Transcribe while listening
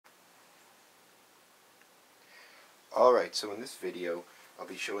Alright, so in this video I'll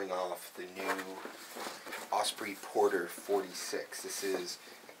be showing off the new Osprey Porter 46. This is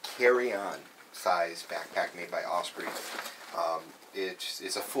a carry-on size backpack made by Osprey.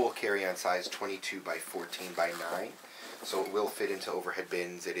 It's a full carry-on size 22 by 14 by 9, so it will fit into overhead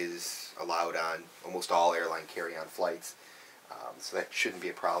bins. It is allowed on almost all airline carry-on flights, so that shouldn't be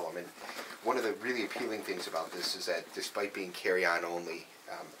a problem. And one of the really appealing things about this is that despite being carry-on only,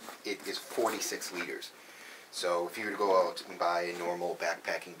 it is 46 liters. So if you were to go out and buy a normal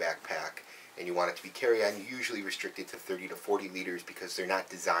backpacking backpack and you want it to be carry-on, you usually restrict it to 30 to 40 liters because they're not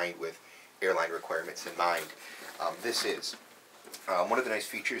designed with airline requirements in mind. This is. One of the nice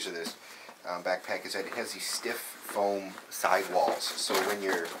features of this backpack is that it has these stiff foam sidewalls. So when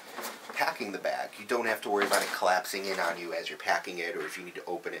you're packing the bag, you don't have to worry about it collapsing in on you as you're packing it, or if you need to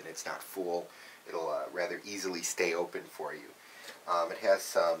open it and it's not full, it'll rather easily stay open for you. It has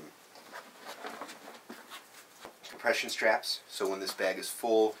some compression straps, so when this bag is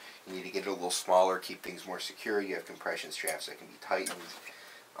full, you need to get it a little smaller, keep things more secure. You have compression straps that can be tightened.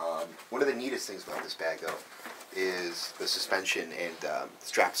 One of the neatest things about this bag, though, is the suspension and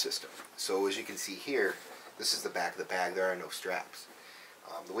strap system. So as you can see here, this is the back of the bag. There are no straps.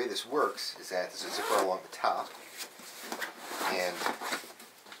 The way this works is that there's a zipper along the top, and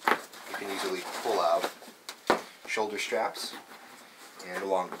you can easily pull out shoulder straps, and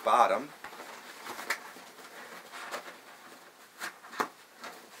along the bottom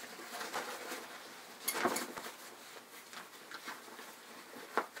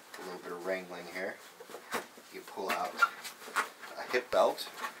wrangling here, you pull out a hip belt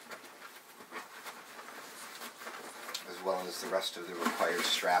as well as the rest of the required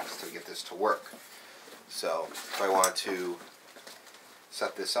straps to get this to work. So if I want to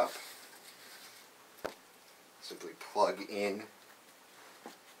set this up, simply plug in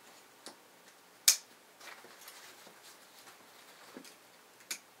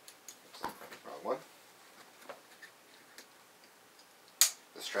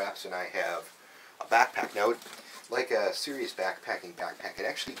straps, and I have a backpack. Now, like a serious backpacking backpack, it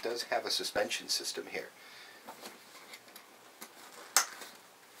actually does have a suspension system here.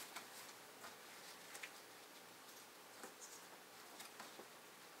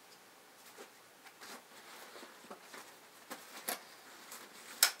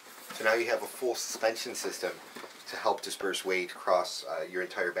 So now you have a full suspension system to help disperse weight across your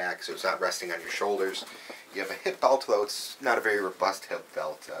entire back, so it's not resting on your shoulders. You have a hip belt, though it's not a very robust hip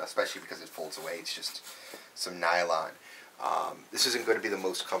belt, especially because it folds away. It's just some nylon. This isn't going to be the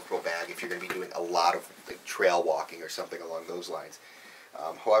most comfortable bag if you're going to be doing a lot of trail walking or something along those lines.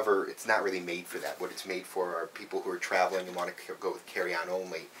 However, it's not really made for that. What it's made for are people who are traveling and want to go with carry-on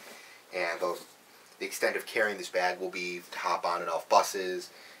only. And the extent of carrying this bag will be to hop on and off buses,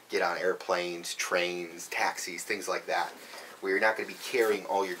 get on airplanes, trains, taxis, things like that, where you're not going to be carrying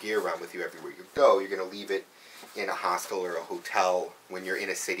all your gear around with you everywhere you go. You're going to leave it in a hostel or a hotel when you're in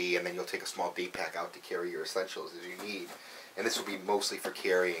a city, and then you'll take a small day pack out to carry your essentials as you need. And this will be mostly for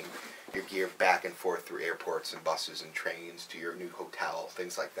carrying your gear back and forth through airports and buses and trains to your new hotel,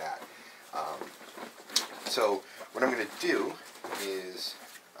 things like that. So what I'm going to do is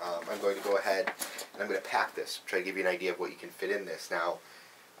I'm going to go ahead and I'm going to pack this, try to give you an idea of what you can fit in this. Now,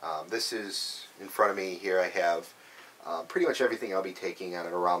 this is in front of me here. I have pretty much everything I'll be taking on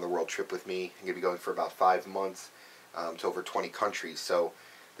an around the world trip with me. I'm going to be going for about 5 months to over 20 countries. So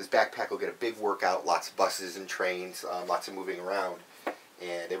this backpack will get a big workout, lots of buses and trains, lots of moving around.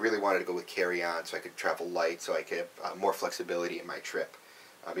 And I really wanted to go with carry-on so I could travel light, so I could have more flexibility in my trip.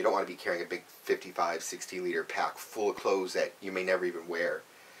 You don't want to be carrying a big 55, 60 liter pack full of clothes that you may never even wear.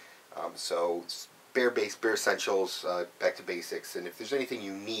 So it's bare essentials, back to basics, and if there's anything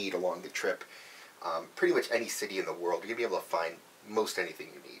you need along the trip, pretty much any city in the world, you're going to be able to find most anything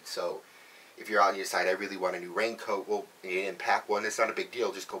you need. So if you're on your side, I really want a new raincoat, well, you didn't pack one, it's not a big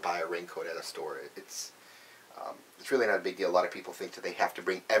deal, just go buy a raincoat at a store. It's really not a big deal. A lot of people think that they have to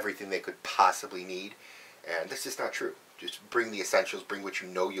bring everything they could possibly need, and that's just not true. Just bring the essentials, bring what you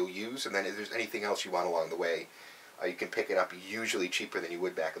know you'll use, and then if there's anything else you want along the way, you can pick it up usually cheaper than you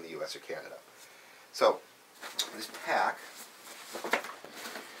would back in the US or Canada. So, this pack,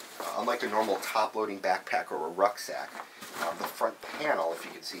 unlike a normal top-loading backpack or a rucksack, the front panel, if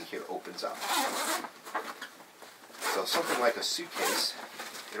you can see here, opens up. So something like a suitcase,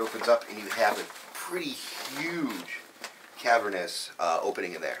 it opens up and you have a pretty huge cavernous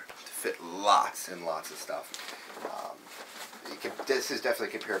opening in there to fit lots and lots of stuff. This is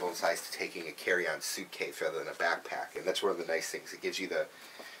definitely comparable in size to taking a carry-on suitcase rather than a backpack, and that's one of the nice things. It gives you the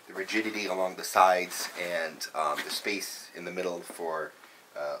rigidity along the sides and the space in the middle for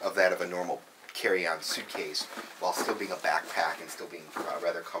of that of a normal carry-on suitcase while still being a backpack and still being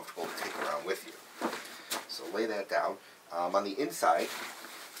rather comfortable to take around with you. So lay that down. On the inside,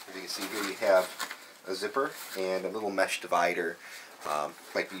 as you can see here, you have a zipper and a little mesh divider.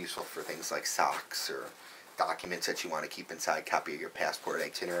 Might be useful for things like socks or documents that you want to keep inside, copy of your passport,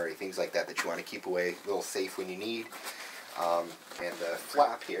 itinerary, things like that that you want to keep away, a little safe when you need. And the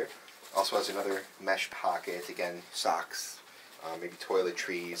flap here also has another mesh pocket, again, socks, maybe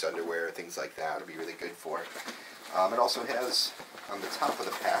toiletries, underwear, things like that would be really good for. It also has, on the top of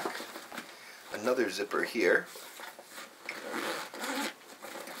the pack, another zipper here,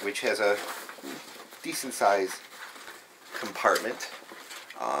 which has a decent sized compartment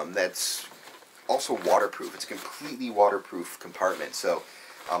that's also waterproof. It's a completely waterproof compartment. So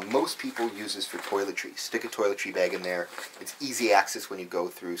most people use this for toiletries. Stick a toiletry bag in there. It's easy access when you go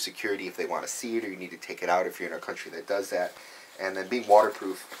through security if they want to see it or you need to take it out if you're in a country that does that. And then being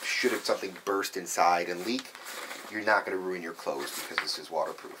waterproof, should if something burst inside and leak, you're not going to ruin your clothes because this is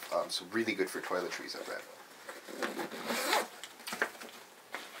waterproof. So really good for toiletries, I've read.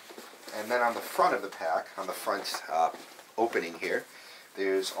 And then on the front of the pack, on the front opening here,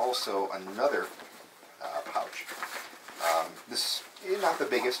 there's also another pouch. This is not the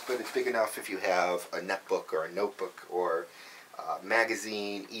biggest, but it's big enough if you have a netbook or a notebook or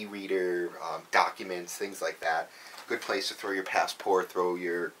magazine, e-reader, documents, things like that. Good place to throw your passport, throw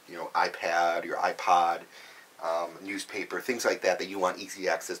your iPad, your iPod, newspaper, things like that that you want easy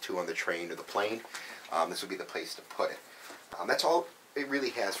access to on the train or the plane. This would be the place to put it. That's all it really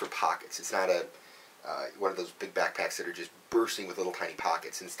has for pockets. It's not a one of those big backpacks that are just bursting with little tiny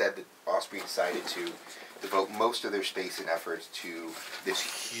pockets. Instead, the Osprey decided to devote most of their space and efforts to this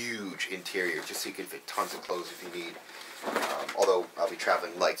huge interior, just so you can fit tons of clothes if you need. Although I'll be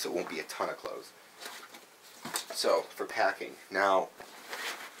traveling light, so it won't be a ton of clothes. So, for packing. Now,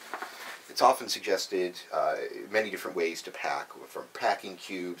 it's often suggested many different ways to pack, from packing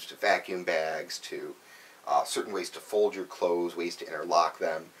cubes to vacuum bags to certain ways to fold your clothes, ways to interlock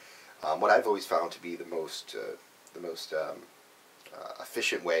them. What I've always found to be the most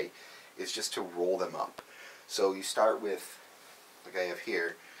efficient way is just to roll them up. So you start with, like I have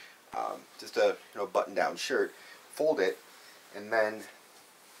here, just a button-down shirt, fold it, and then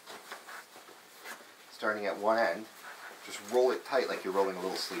starting at one end, just roll it tight like you're rolling a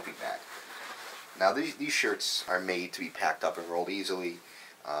little sleeping bag. Now these shirts are made to be packed up and rolled easily.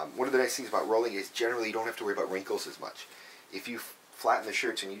 One of the nice things about rolling is generally you don't have to worry about wrinkles as much. If you flatten the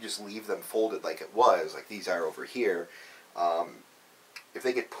shirts and you just leave them folded like it was, like these are over here, if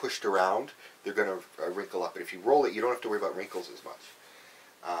they get pushed around, they're going to wrinkle up. But if you roll it, you don't have to worry about wrinkles as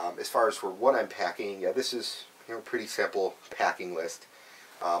much. As far as for what I'm packing, this is a pretty simple packing list.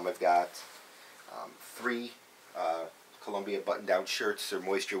 I've got 3 Columbia button-down shirts. They're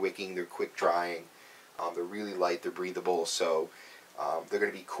moisture wicking, they're quick drying, they're really light, they're breathable, so they're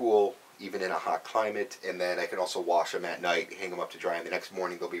going to be cool even in a hot climate, and then I can also wash them at night, hang them up to dry, and the next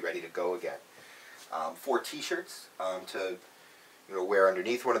morning they'll be ready to go again. 4 t-shirts to wear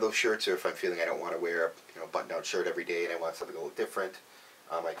underneath one of those shirts, or if I'm feeling I don't want to wear a button-down shirt every day and I want something a little different,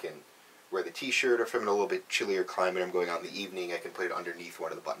 I can wear the t-shirt, or if I'm in a little bit chillier climate, I'm going out in the evening, I can put it underneath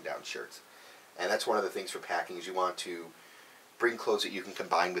one of the button-down shirts. And that's one of the things for packing, is you want to bring clothes that you can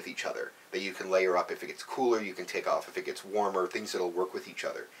combine with each other, that you can layer up. If it gets cooler, you can take off. If it gets warmer, things that'll work with each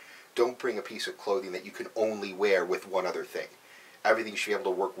other. Don't bring a piece of clothing that you can only wear with one other thing. Everything should be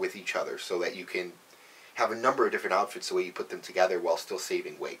able to work with each other so that you can have a number of different outfits the way you put them together while still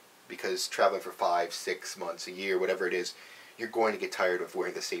saving weight. Because traveling for 5, 6 months, a year, whatever it is, you're going to get tired of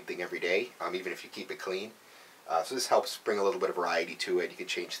wearing the same thing every day, even if you keep it clean. So this helps bring a little bit of variety to it. You can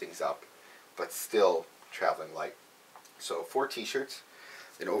change things up, but still traveling light. So 4 t-shirts.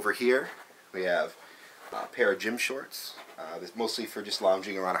 Then over here we have a pair of gym shorts. This is mostly for just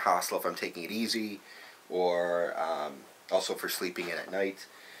lounging around a hostel if I'm taking it easy, or also for sleeping in at night.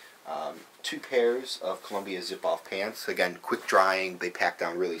 2 pairs of Columbia zip-off pants. Again, quick drying. They pack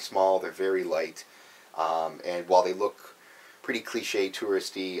down really small. They're very light. And while they look pretty cliche,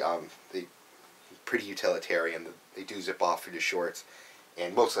 touristy, they're pretty utilitarian. They do zip off through the shorts.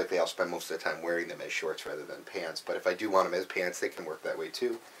 And most likely I'll spend most of the time wearing them as shorts rather than pants. But if I do want them as pants, they can work that way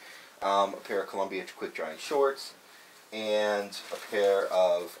too. A pair of Columbia quick drying shorts, and a pair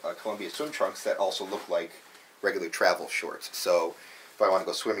of Columbia swim trunks that also look like regular travel shorts. So if I want to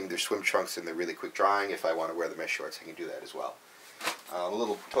go swimming, they're swim trunks and they're really quick drying. If I want to wear them as shorts, I can do that as well. A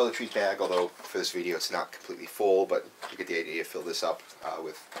little toiletries bag, although for this video it's not completely full, but you get the idea. Fill this up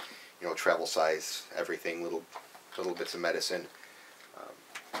with travel size everything, little bits of medicine.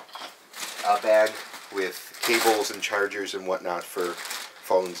 A bag with cables and chargers and whatnot for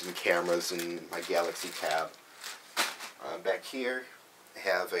phones and cameras and my Galaxy Tab. Back here I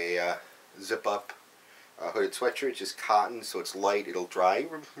have a zip up hooded sweatshirt. It's just cotton, so it's light. It'll dry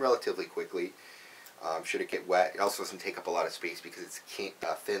relatively quickly. Should it get wet, it also doesn't take up a lot of space because it's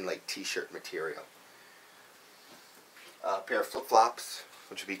thin, like t-shirt material. A pair of flip-flops,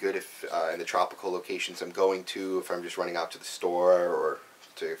 which would be good if in the tropical locations I'm going to, if I'm just running out to the store or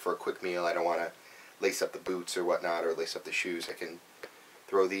for a quick meal. I don't want to lace up the boots or whatnot, or lace up the shoes. I can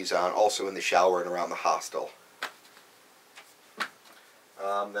throw these on also in the shower and around the hostel.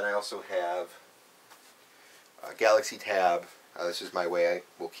 Then I also have a Galaxy Tab. This is my way I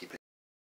will keep it